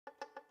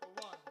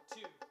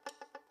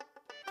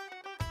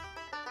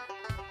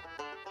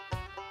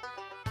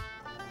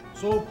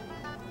So,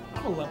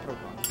 I'm a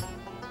leprechaun.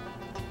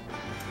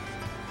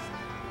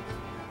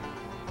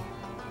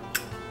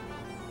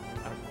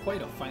 I'm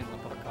quite a fine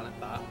leprechaun at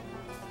that.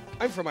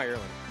 I'm from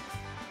Ireland.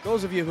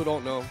 Those of you who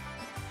don't know,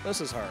 this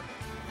is hard.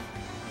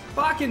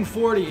 Back in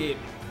 '48,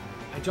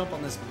 I jump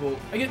on this boat.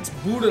 I get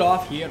booted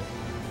off here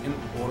in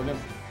Oregon.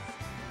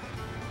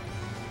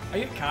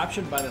 I get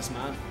captured by this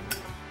man.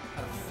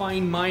 Had a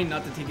fine mind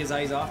not to take his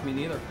eyes off me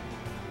neither.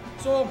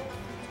 So,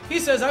 he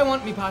says, I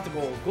want me pot of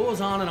gold.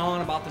 Goes on and on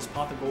about this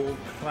pot of gold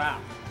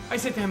crap. I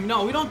said to him,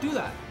 no, we don't do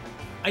that.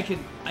 I can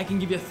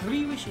give you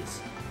 3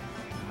 wishes.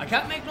 I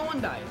can't make no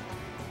one die,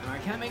 and I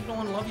can't make no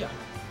one love you.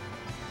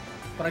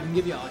 But I can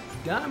give you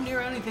damn near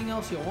anything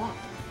else you want.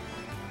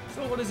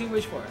 So what does he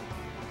wish for?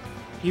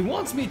 He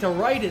wants me to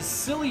write his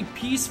silly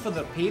piece for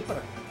the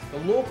paper, the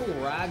local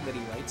rag that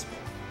he writes for.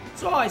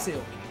 So I say,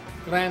 okay,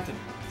 granted,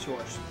 it's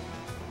yours.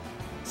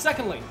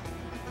 Secondly,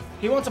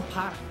 he wants a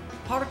park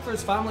for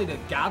his family to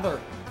gather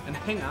and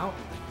hang out.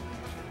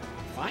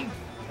 Fine,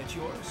 it's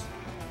yours.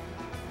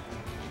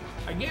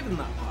 I gave him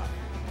that park.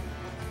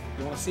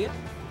 You want to see it?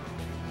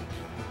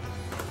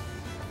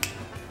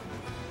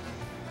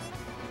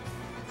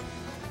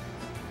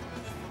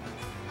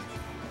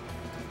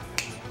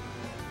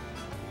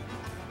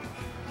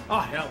 Oh,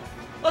 hell.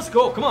 Let's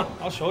go. Come on.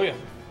 I'll show you.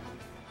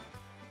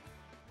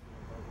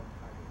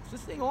 Is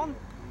this thing on?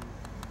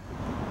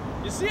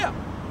 You see it?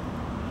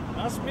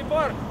 That's me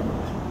park.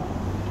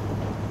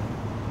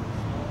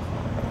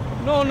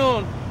 No.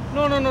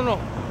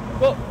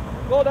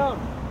 Go down.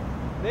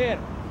 There.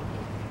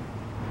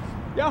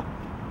 Yeah.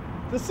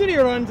 The city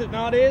runs it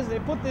nowadays. They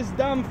put this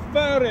damn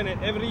fur in it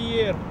every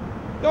year.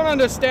 Don't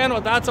understand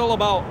what that's all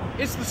about.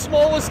 It's the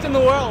smallest in the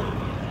world.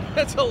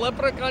 It's a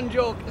leprechaun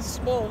joke. It's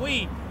small.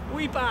 Wee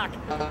back.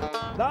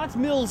 That's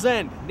Mill's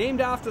End, named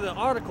after the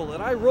article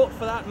that I wrote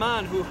for that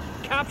man who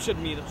captured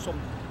me some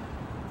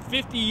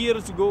 50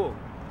 years ago.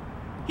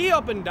 He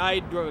up and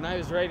died when I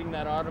was writing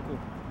that article.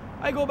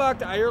 I go back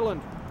to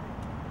Ireland.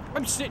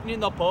 I'm sitting in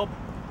the pub.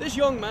 This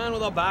young man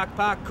with a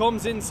backpack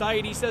comes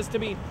inside. He says to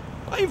me,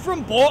 I'm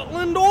from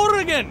Portland,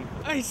 Oregon.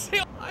 I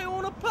say, I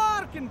own a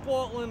park in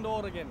Portland,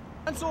 Oregon.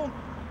 And so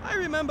I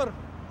remember,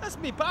 that's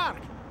me park.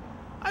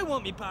 I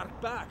want me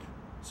park back.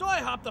 So I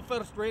hopped the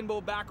first rainbow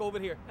back over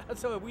here.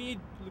 That's a wee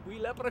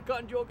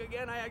leprechaun joke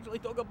again. I actually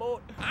took a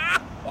boat.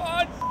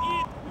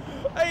 Oh,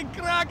 shit. I'm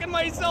cracking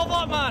myself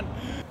up, man.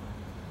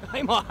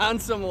 I'm a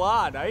handsome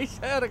lad, I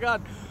swear to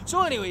God.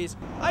 So anyways,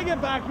 I get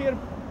back here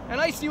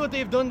and I see what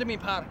they've done to me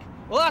park.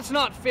 Well, that's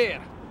not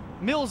fair.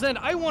 Mill's End,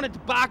 I want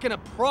it back in a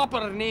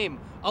proper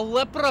name. A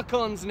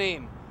leprechaun's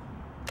name.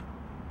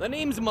 The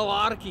name's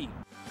Malarkey.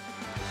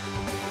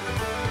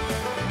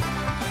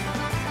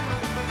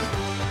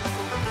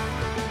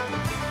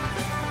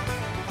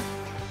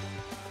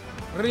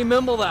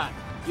 Remember that.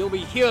 You'll be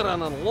hearing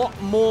a lot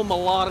more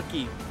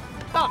malarkey.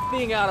 That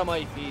thing out of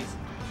my face.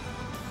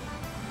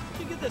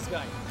 Look at this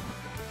guy.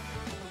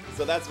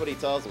 So that's what he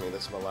tells me,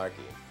 this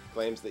Malarkey.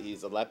 Claims that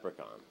he's a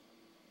leprechaun.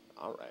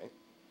 Alright.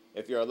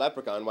 If you're a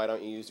leprechaun, why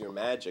don't you use your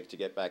magic to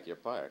get back your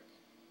park?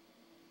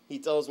 He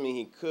tells me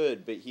he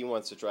could, but he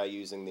wants to try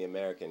using the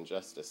American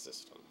justice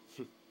system.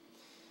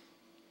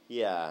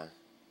 Yeah,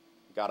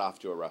 got off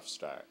to a rough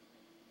start.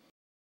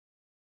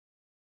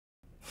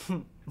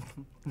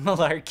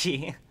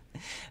 Malarkey.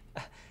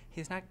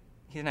 He's not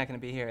gonna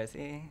be here, is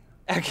he?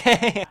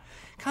 Okay.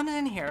 Comes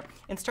in here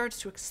and starts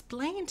to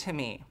explain to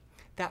me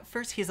that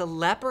first he's a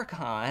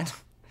leprechaun,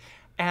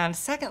 and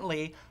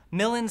secondly,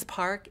 Millen's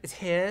Park is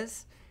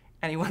his,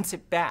 and he wants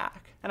it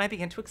back. And I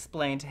begin to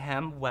explain to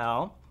him,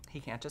 well, he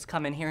can't just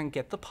come in here and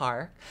get the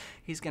park.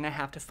 He's gonna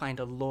have to find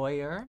a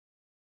lawyer.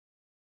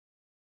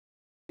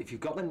 If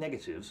you've got the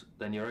negatives,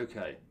 then you're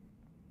okay.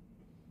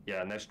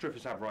 Yeah, and those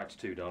strippers have rights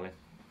too, darling.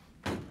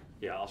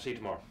 Yeah, I'll see you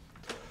tomorrow.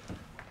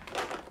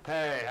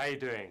 Hey, how you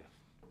doing?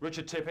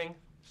 Richard Tipping,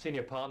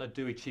 senior partner,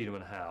 Dewey, Cheatham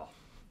and Howe.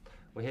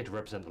 We're here to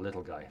represent the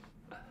little guy.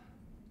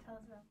 Tell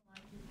us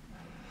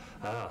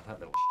about That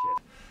little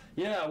shit.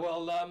 Yeah,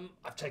 well,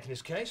 I've taken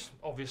his case,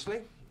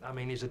 obviously. I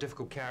mean, he's a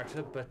difficult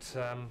character, but,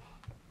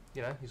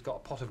 you know, he's got a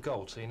pot of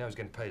gold, so you know he's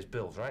going to pay his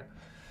bills, right?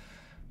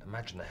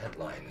 Imagine the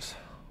headlines.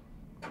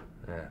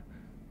 Yeah.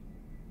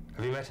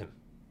 Have you met him?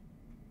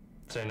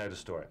 Say no to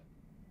story.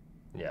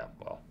 Yeah,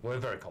 well, we're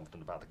very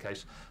confident about the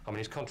case. I mean,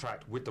 his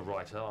contract with the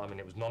writer, I mean,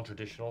 it was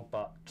non-traditional,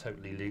 but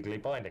totally legally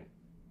binding.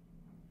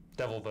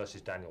 Devil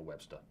versus Daniel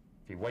Webster.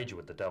 If you wager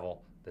with the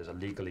devil, there's a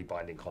legally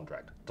binding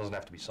contract. Doesn't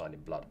have to be signed in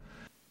blood.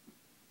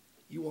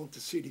 You want the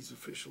city's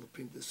official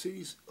opinion. The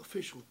city's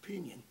official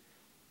opinion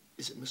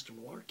is that Mr.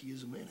 Malarkey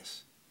is a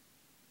menace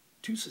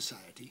to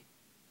society,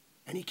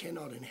 and he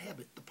cannot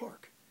inhabit the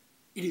park.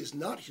 It is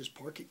not his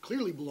park. It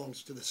clearly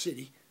belongs to the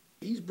city.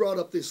 He's brought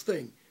up this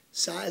thing.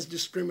 Size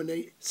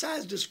discrimination.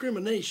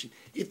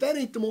 If that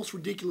ain't the most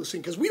ridiculous thing,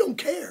 because we don't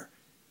care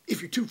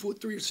if you're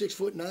 2'3"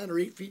 or 6'9" or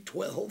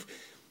 8'12",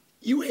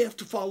 you have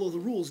to follow the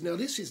rules. Now,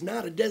 this is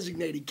not a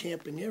designated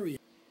camping area.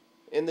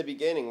 In the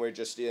beginning, we're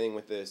just dealing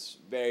with this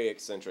very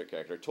eccentric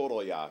character,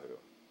 total Yahoo.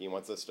 He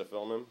wants us to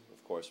film him.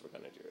 Of course, we're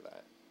going to do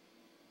that.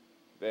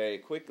 Very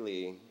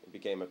quickly, it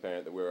became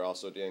apparent that we were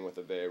also dealing with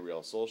a very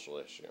real social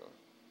issue.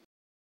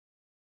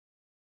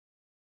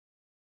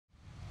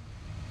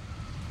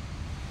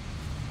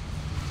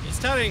 It's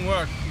tiring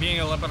work being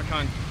a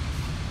leprechaun.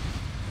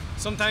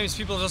 Sometimes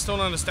people just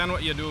don't understand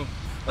what you do.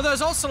 But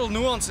there's also little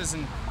nuances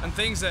and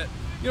things that,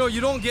 you know,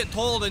 you don't get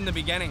told in the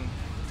beginning.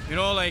 You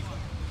know, like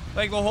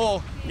the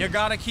whole, you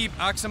gotta keep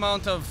X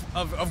amount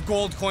of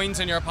gold coins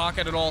in your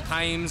pocket at all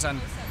times,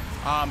 and,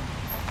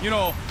 you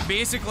know,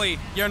 basically,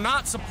 you're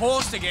not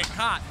supposed to get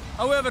caught.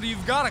 However,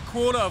 you've got a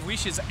quota of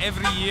wishes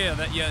every year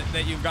that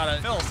you've got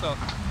to fill, so.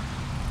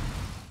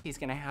 He's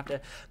gonna have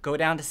to go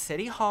down to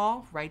City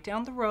Hall, right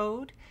down the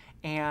road,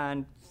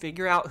 and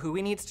figure out who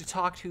he needs to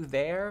talk to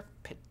there,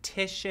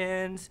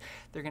 petitions.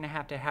 They're gonna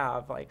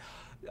have like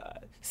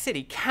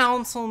city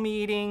council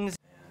meetings.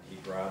 He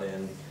brought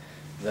in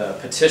the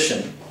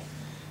petition,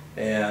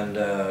 and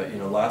you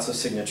know, lots of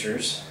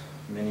signatures,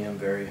 many of them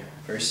very,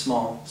 very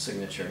small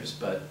signatures,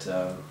 but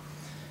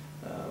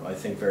I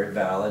think very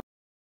valid.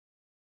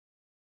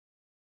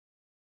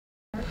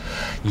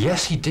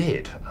 Yes, he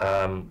did.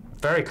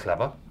 Very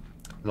clever.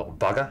 Little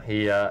bugger.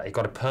 He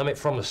got a permit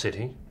from the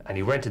city, and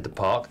he rented the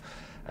park,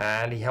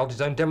 and he held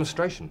his own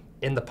demonstration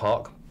in the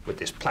park with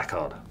this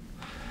placard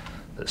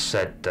that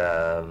said,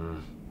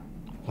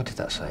 what did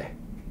that say?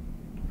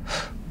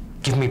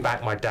 Give me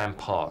back my damn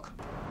park.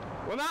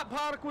 When that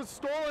park was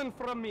stolen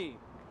from me,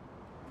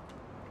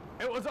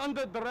 it was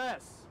under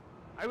duress.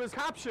 I was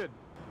captured,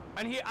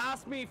 and he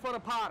asked me for a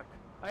park.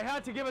 I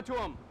had to give it to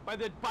him by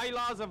the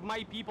bylaws of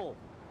my people.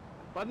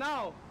 But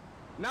now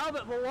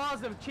that the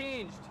laws have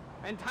changed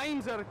and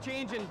times are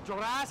changing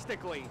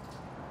drastically,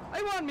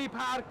 I want me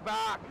park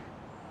back.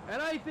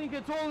 And I think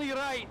it's only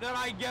right that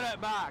I get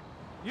it back.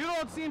 You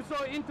don't seem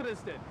so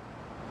interested.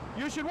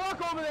 You should walk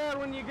over there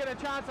when you get a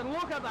chance and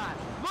look at that.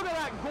 Look at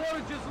that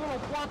gorgeous little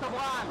plot of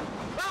land.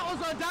 That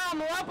was a damn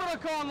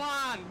leprechaun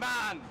land,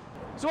 man.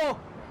 So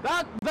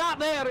that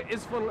there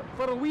is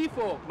for wee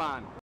folk,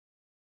 man.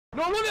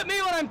 No, look at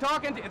me when I'm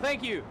talking to you.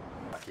 Thank you.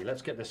 Okay,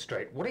 let's get this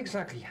straight. What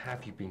exactly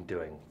have you been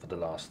doing for the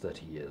last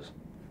 30 years?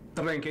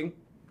 Drinking.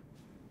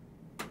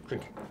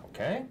 Drinking,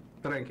 okay.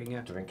 Drinking,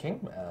 yeah.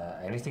 Drinking.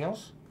 Anything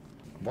else?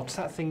 What's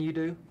that thing you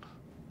do?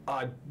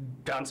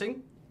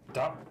 Dancing.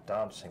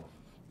 Dancing.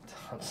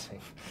 Dancing.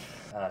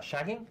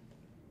 Shagging?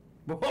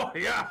 Oh,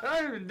 yeah,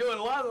 I've been doing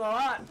a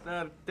lot,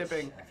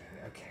 tipping.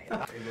 Okay.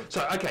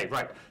 So, okay,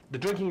 right. The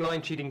drinking,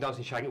 lying, cheating,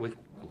 dancing, shagging,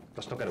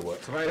 that's not going to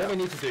work. Right. What we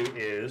need to do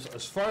is,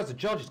 as far as the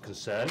judge is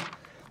concerned,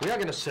 we are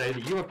going to say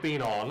that you have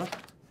been on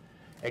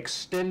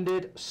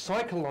extended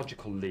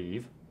psychological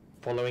leave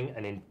following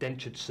an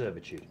indentured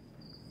servitude.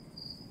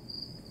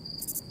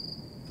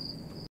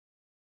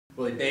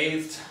 Well, he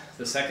bathed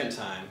the second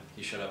time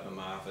he showed up in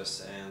my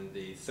office, and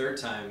the third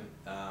time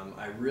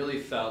I really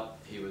felt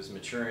he was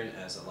maturing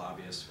as a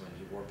lobbyist when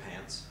he wore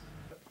pants.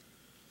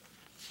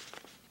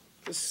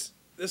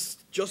 This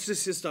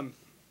justice system,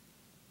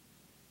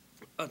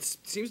 it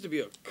seems to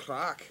be a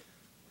crack,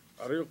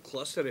 a real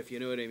cluster, if you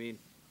know what I mean.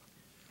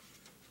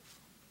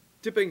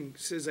 Tipping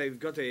says I've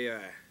got a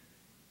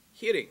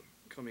hearing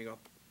coming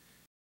up.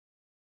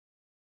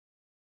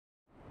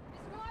 Mr.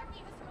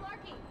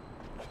 Malarkey!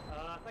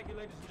 Thank you,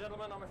 ladies and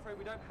gentlemen. I'm afraid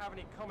we don't have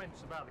any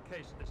comments about the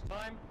case at this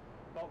time,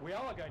 but we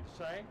are going to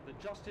say that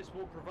justice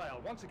will prevail.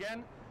 Once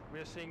again, we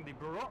are seeing the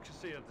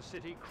bureaucracy of the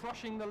city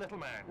crushing the little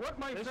man. What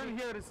my friend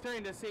here is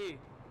trying to say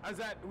is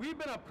that we've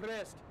been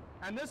oppressed,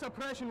 and this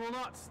oppression will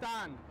not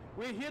stand.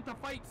 We're here to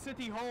fight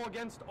City Hall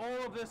against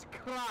all of this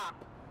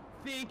crap.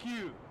 Thank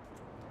you.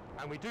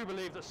 And we do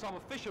believe that some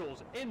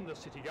officials in the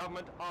city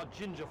government are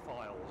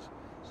gingerphiles.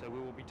 So we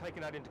will be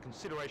taking that into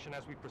consideration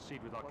as we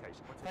proceed with our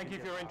case. Thank you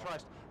for your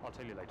interest. I'll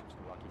tell you later,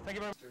 Mr. Malarkey. Thank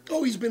you very much.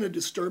 Oh, he's been a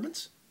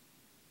disturbance.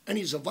 And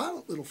he's a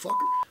violent little fucker.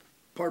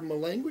 Pardon my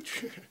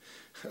language.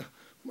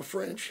 My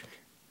French.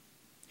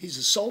 He's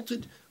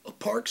assaulted a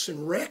Parks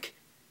and Rec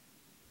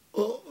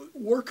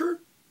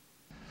worker.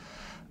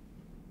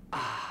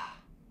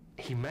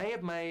 He may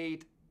have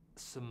made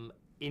some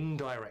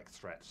indirect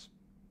threats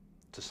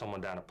to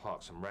someone down at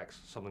Parks and Recs.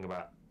 Something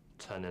about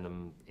turning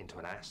him into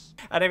an ass.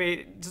 And I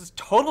mean, just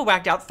total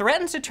whacked out.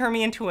 Threatens to turn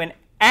me into an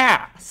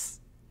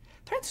ass.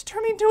 Threatens to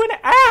turn me into an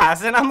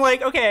ass. And I'm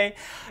like, okay,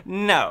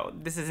 no,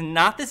 this is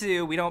not the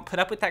zoo. We don't put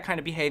up with that kind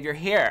of behavior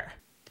here.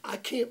 I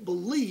can't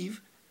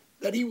believe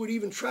that he would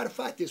even try to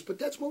fight this, but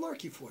that's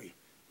Malarkey for you.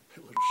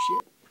 That little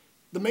shit.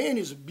 The man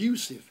is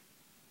abusive.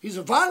 He's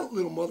a violent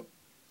little mother.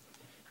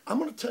 I'm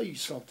going to tell you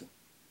something.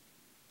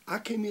 I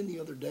came in the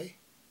other day,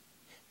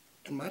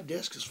 and my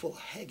desk is full of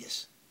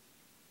haggis.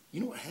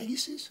 You know what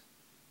haggis is?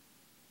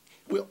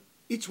 Well,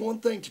 it's one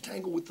thing to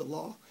tangle with the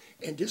law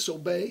and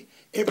disobey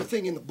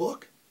everything in the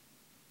book.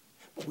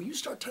 But when you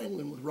start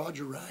tangling with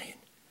Roger Ryan,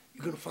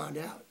 you're going to find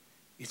out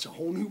it's a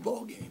whole new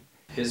ballgame.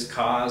 His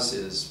cause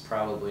is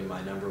probably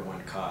my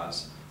 #1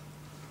 cause.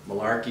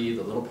 Malarkey,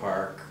 the little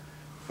park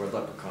for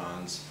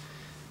leprechauns,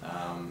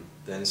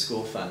 then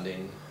school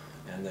funding,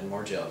 and then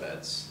more jail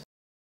beds.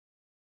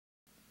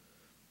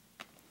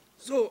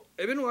 So,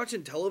 I've been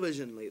watching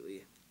television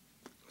lately.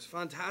 It's a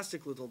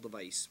fantastic little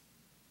device.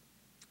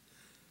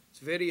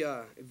 very,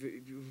 if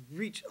you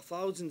reach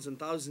thousands and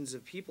thousands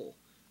of people,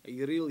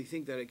 you really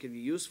think that it could be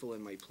useful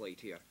in my plight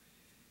here.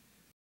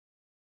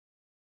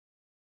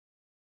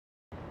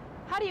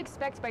 How do you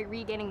expect by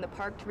regaining the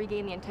park to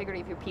regain the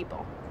integrity of your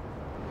people?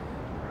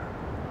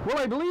 Well,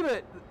 I believe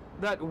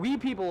that we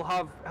people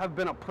have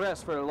been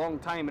oppressed for a long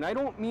time, and I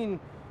don't mean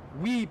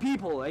we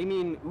people, I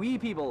mean we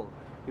people.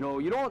 You know,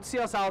 you don't see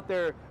us out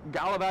there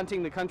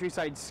gallivanting the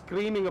countryside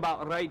screaming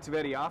about rights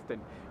very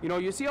often. You know,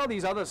 you see all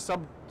these other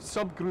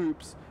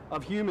subgroups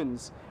of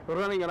humans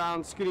running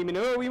around screaming,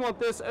 oh, we want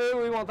this,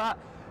 oh, we want that.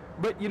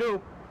 But you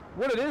know,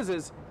 what it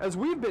is as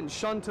we've been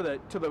shunned to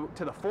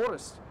the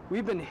forest,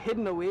 we've been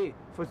hidden away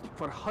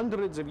for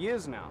hundreds of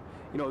years now.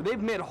 You know,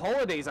 they've made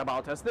holidays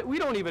about us that we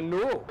don't even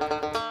know.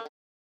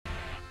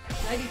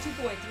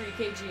 92.3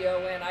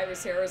 KGO,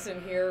 Iris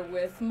Harrison here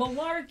with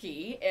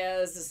Malarkey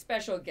as a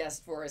special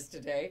guest for us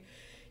today.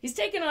 He's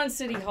taken on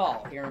City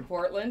Hall here in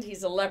Portland.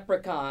 He's a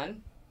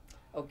leprechaun,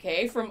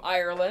 okay, from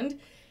Ireland.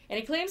 And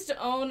he claims to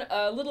own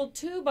a little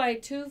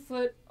 2x2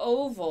 foot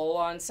oval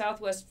on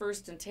Southwest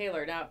 1st and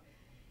Taylor. Now,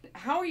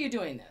 how are you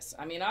doing this?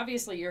 I mean,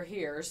 obviously you're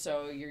here,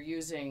 so you're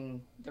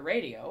using the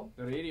radio.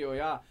 The radio,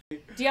 yeah.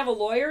 Do you have a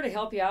lawyer to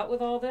help you out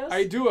with all this?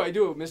 I do.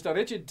 Mr.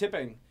 Richard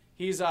Tipping.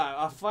 He's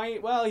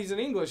he's an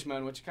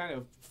Englishman, which kind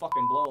of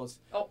fucking blows.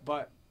 Oh.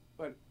 But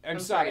I'm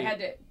sorry. sorry. I had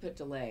to put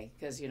delay,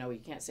 because, you know, you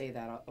can't say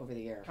that over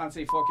the air. Can't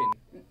say fucking.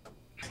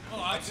 Oh,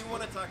 I do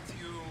want to talk to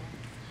you.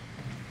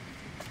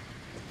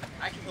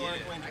 People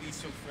aren't going to be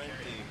so friendly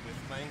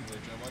with language.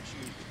 I want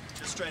you to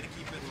just try to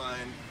keep in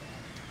mind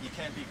you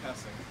can't be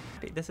cussing.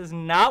 This is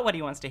not what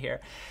he wants to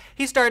hear.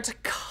 He starts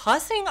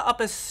cussing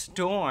up a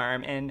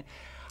storm, and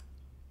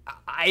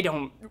I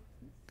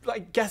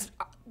guess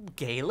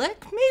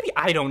Gaelic, maybe?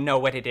 I don't know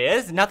what it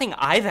is. Nothing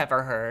I've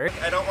ever heard.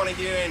 I don't want to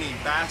hear any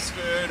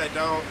bastard. I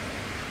don't.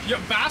 Yeah,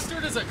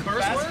 bastard is a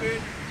curse word?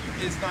 Bastard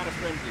is not a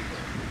friendly word.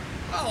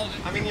 Oh,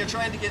 I mean, you're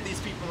trying to get these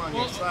people on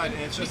your side,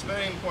 and it's just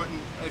very important.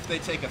 If they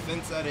take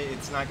offense at it,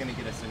 it's not going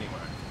to get us anywhere.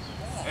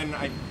 And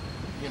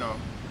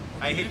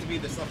I hate to be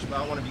this such, but I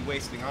don't want to be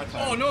wasting our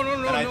time. Oh, no,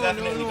 and I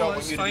definitely don't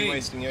want you to be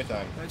wasting your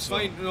time. That's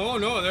fine. No,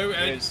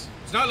 it's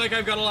not like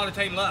I've got a lot of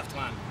time left,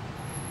 man.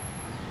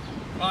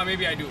 Well,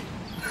 maybe I do.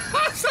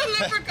 It's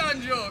a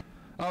leprechaun joke.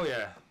 Oh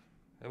yeah.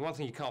 And one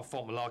thing you can't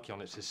fault Malarkey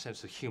on is his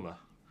sense of humour.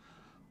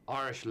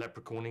 Irish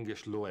leprechaun,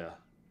 English lawyer.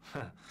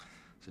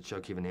 It's a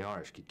joke even the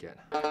Irish could get.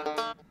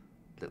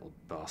 Little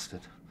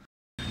bastard.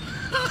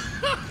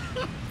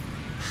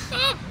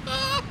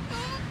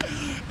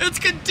 It's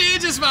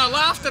contagious, man.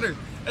 Laughter.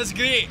 That's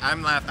great.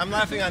 I'm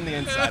laughing on the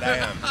inside. I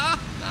am.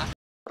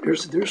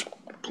 There's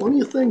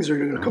plenty of things that are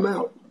going to come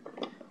out.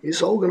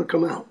 It's all going to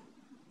come out.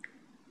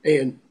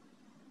 And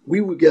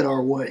we would get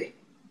our way.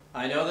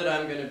 I know that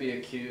I'm going to be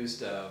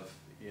accused of,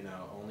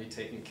 only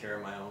taking care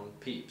of my own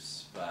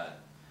peeps, but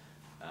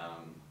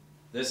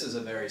this is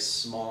a very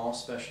small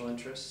special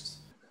interest.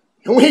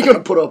 And we ain't going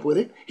to put up with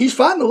it. He's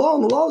fighting the law,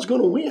 and the law's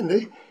going to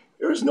win.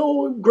 There's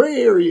no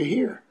gray area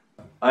here.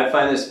 I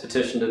find this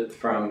petition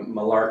from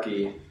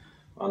Malarkey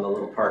on the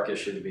little park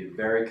issue to be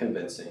very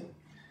convincing.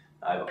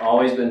 I've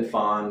always been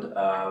fond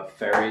of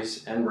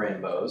fairies and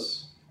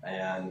rainbows,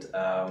 and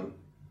I'm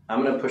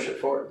going to push it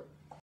forward.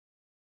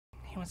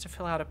 He wants to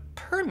fill out a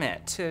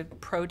permit to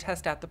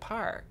protest at the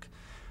park,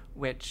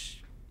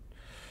 which,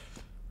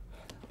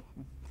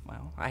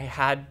 well, he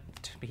had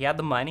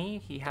the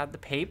money, he had the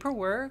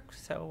paperwork,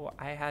 so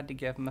I had to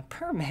give him a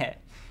permit.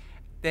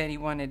 Then he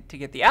wanted to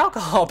get the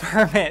alcohol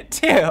permit,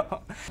 too.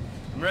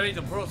 I'm ready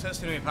to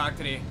protest in my park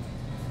today.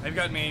 I've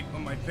got my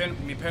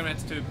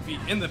permits to be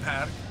in the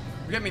park.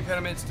 I've got my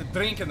permits to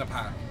drink in the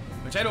park,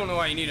 which I don't know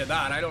why you needed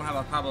that. I don't have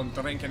a problem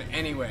drinking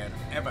anywhere,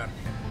 ever.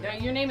 Now,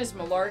 your name is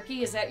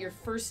Malarkey. Is that your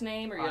first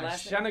name or your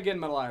last name? Shanagan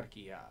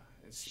Malarkey, yeah.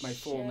 It's my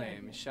full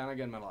name,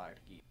 Shanagan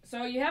Malarkey.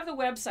 So you have the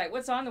website.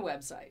 What's on the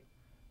website?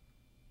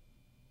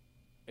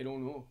 I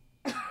don't know.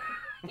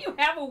 You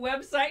have a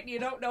website and you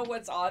don't know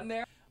what's on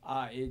there?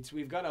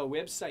 We've got a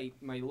website.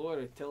 My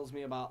lawyer tells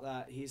me about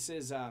that. He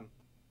says that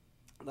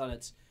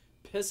it's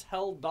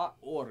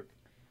pisshell.org.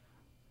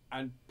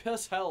 And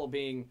pisshell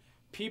being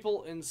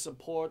people in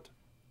support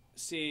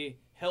say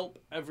help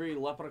every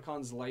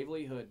leprechaun's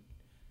livelihood.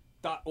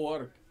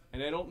 .org.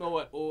 And I don't know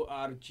what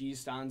ORG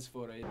stands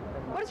for.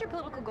 What is your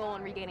political goal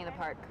in regaining the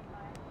park?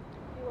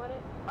 You want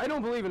it? I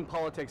don't believe in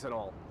politics at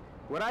all.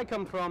 Where I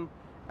come from,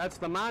 that's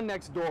the man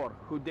next door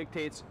who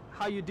dictates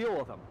how you deal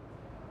with them.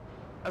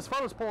 As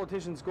far as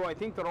politicians go, I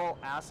think they're all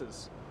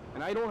asses.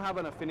 And I don't have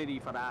an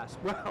affinity for ass.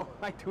 Well,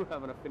 I do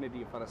have an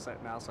affinity for a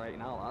certain ass right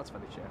now, that's for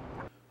the shit.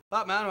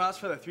 That man who asked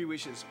for the 3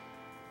 wishes,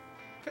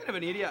 kind of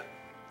an idiot.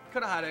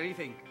 Could have had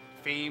anything.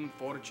 Fame,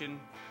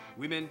 fortune,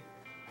 women.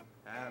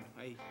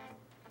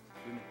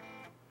 Women.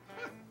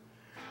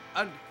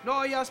 And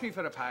no, he asked me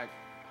for a pag.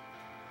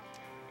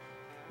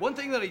 One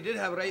thing that he did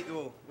have right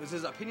though was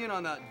his opinion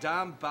on that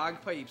damn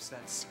bagpipes,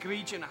 that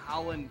screeching,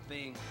 howling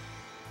thing.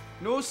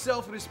 No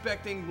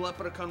self-respecting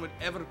leprechaun would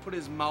ever put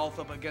his mouth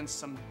up against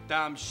some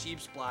damn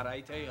sheep's bladder, I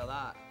tell you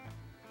that.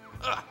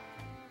 Ugh.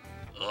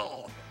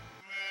 Ugh.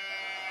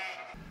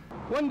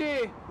 One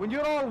day, when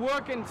you're all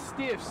working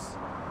stiffs,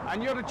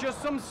 and you're just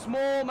some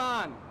small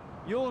man,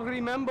 you'll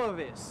remember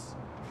this.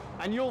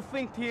 And you'll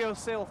think to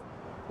yourself,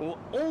 well,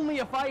 only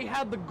if I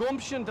had the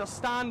gumption to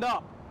stand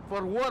up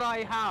for what I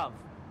have,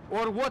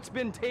 or what's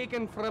been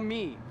taken from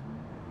me.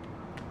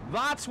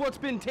 That's what's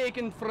been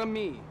taken from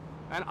me,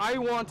 and I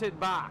want it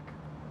back.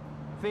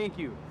 Thank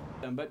you.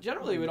 But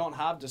generally we don't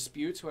have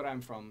disputes where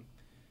I'm from.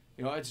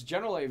 You know, it's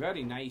generally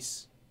very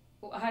nice.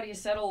 How do you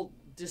settle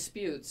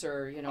disputes,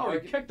 or, you know? Oh, we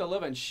kick the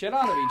living shit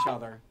out of each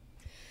other.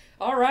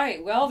 All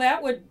right. Well,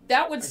 that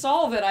would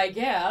solve it, I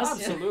guess.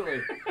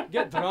 Absolutely.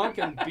 Get drunk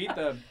and beat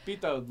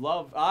the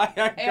love.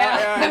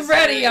 I'm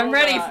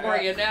ready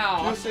for you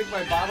now. Just take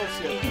my bottle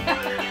seal.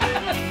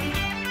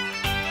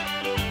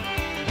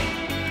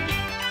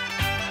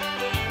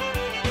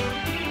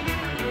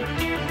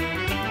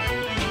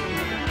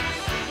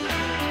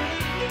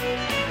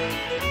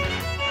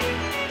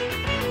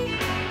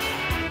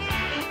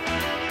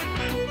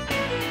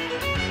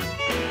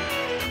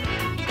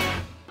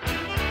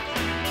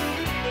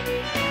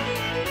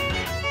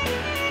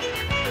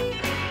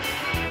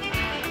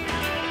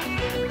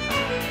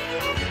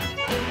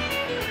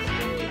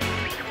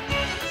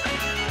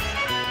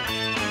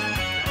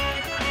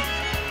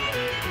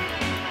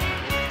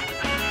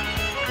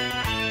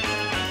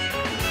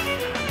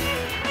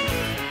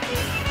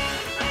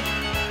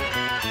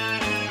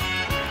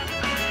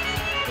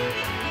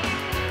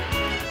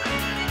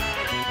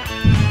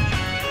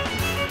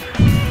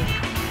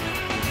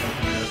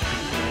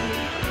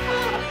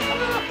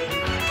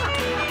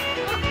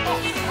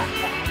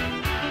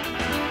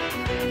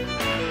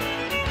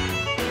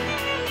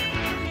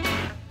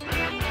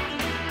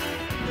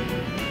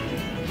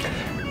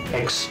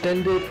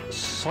 Extended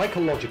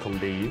psychological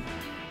leave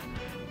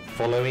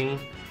following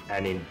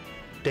an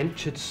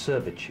indentured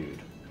servitude.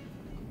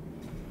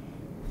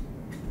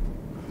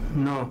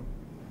 No,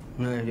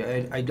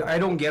 I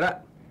don't get it.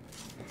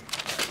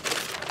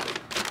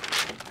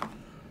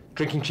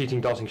 Drinking,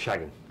 cheating, dancing,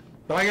 shagging.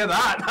 Don't I get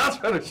that? That's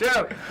for the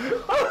show.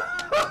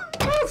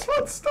 That's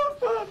what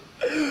stuff, man.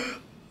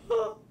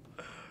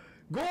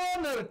 Go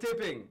on there,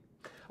 tipping.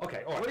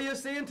 Okay, all right. What are you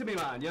saying to me,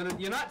 man?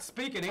 You're not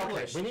speaking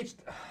English. Okay, we need...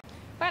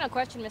 Final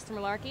question, Mr.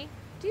 Malarkey.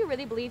 Do you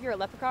really believe you're a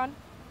leprechaun?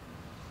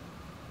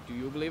 Do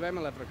you believe I'm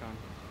a leprechaun?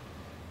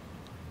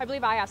 I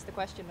believe I asked the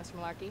question, Mr.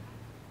 Malarkey.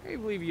 I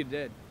believe you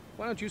did.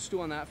 Why don't you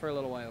stew on that for a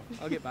little while?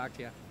 I'll get back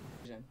to you.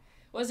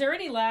 Was there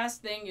any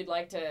last thing you'd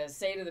like to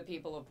say to the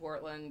people of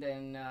Portland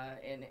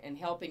in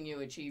helping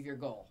you achieve your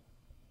goal?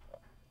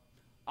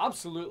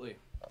 Absolutely.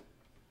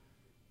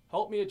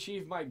 Help me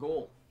achieve my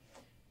goal.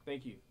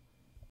 Thank you.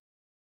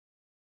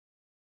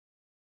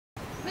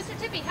 Mr.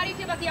 Tippy, how do you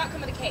feel about the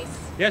outcome of the case?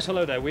 Yes,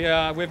 hello there.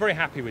 We're very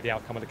happy with the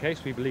outcome of the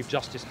case. We believe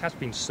justice has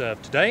been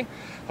served today.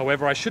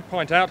 However, I should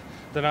point out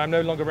that I'm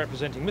no longer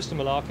representing Mr.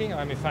 Malarkey.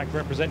 I'm in fact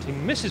representing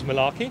Mrs.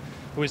 Malarkey,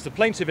 who is the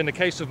plaintiff in the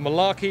case of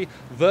Malarkey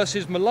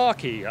versus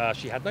Malarkey.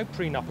 She had no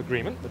prenup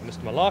agreement with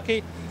Mr.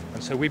 Malarkey,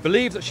 and so we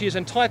believe that she is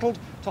entitled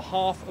to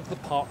half of the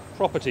park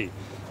property.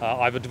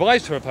 I've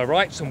advised her of her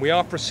rights, and we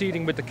are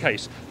proceeding with the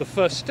case. The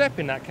first step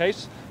in that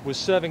case was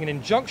serving an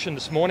injunction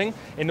this morning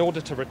in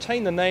order to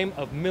retain the name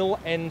of Mill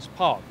Ends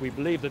Park. We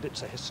believe that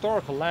it's a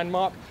historical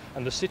landmark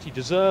and the city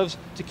deserves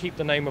to keep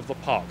the name of the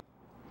park.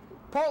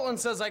 Portland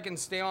says I can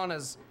stay on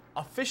as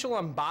official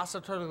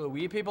ambassador to the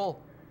wee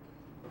people.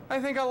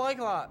 I think I like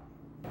that.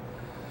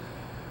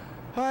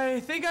 I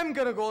think I'm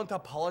gonna go into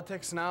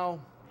politics now.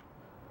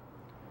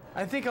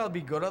 I think I'll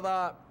be good at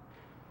that.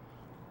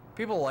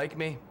 People like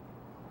me.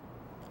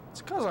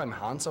 It's because I'm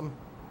handsome.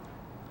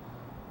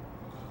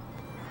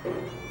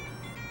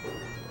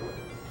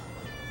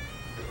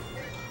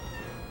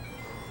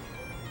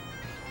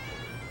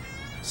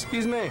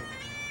 Excuse me.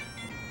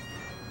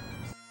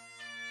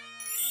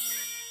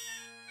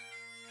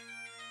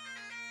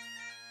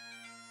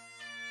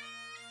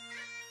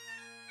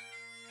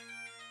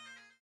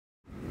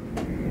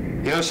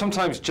 You know,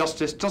 sometimes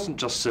justice doesn't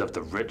just serve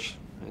the rich.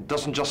 It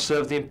doesn't just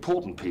serve the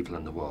important people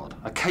in the world.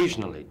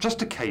 Occasionally,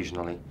 just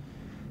occasionally,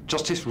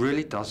 justice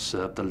really does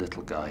serve the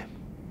little guy.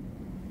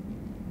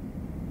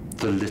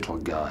 The little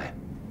guy.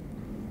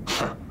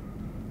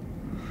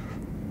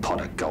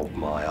 Pot of gold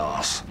my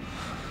arse.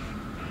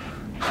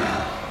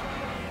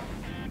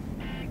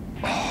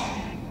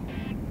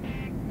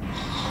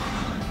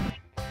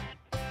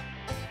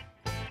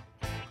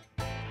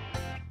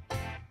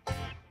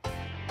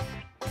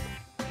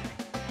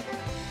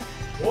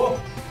 Whoa,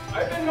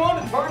 I've been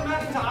known to turn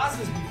men into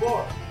asses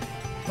before.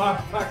 In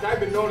fact, I've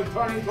been known to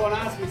turn into an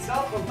ass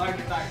myself from time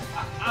to time.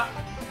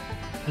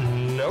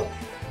 No,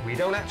 we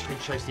don't actually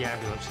chase the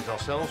ambulances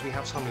ourselves. We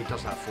have someone who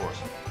does that for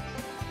us.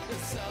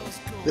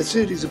 The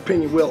city's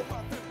opinion will,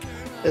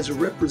 as a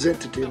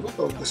representative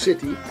of the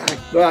city,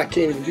 I can't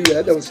even do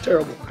that. That was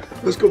terrible.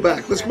 Let's go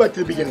back. Let's go back to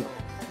the beginning.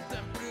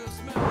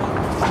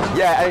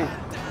 Yeah, I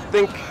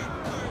think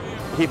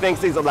he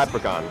thinks he's a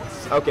leprechaun.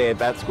 Okay,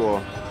 that's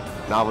cool.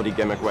 Novelty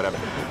gimmick, whatever.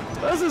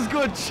 This is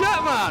good shit,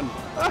 man.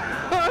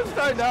 I'm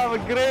starting to have a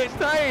great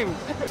time.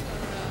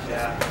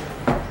 Yeah.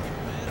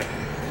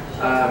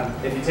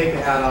 If you take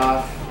the hat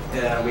off,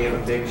 we have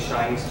a big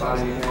shiny spot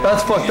in your head.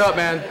 That's fucked up,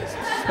 man.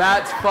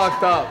 That's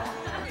fucked up.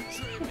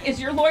 Is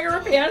your lawyer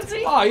a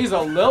pansy? Oh, he's a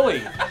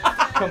lily.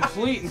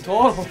 Complete and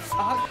total.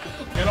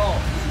 Get all.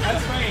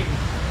 That's fine.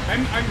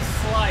 I'm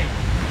slight.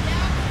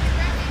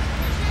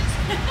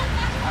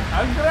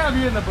 I'll grab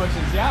you in the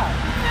bushes, yeah.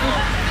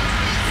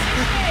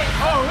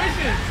 Oh,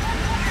 wishes!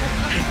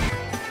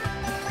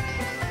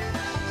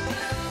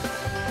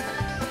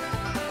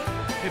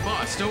 Hey,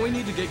 boss, don't we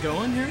need to get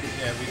going here?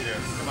 Yeah, we do.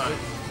 Come on.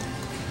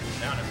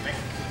 Down and back.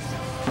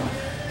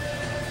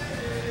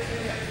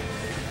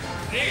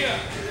 Nigga!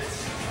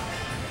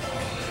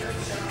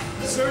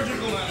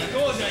 Surgical man, I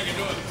told you I could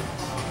do it.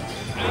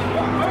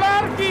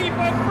 Malarkey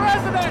for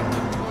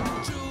president!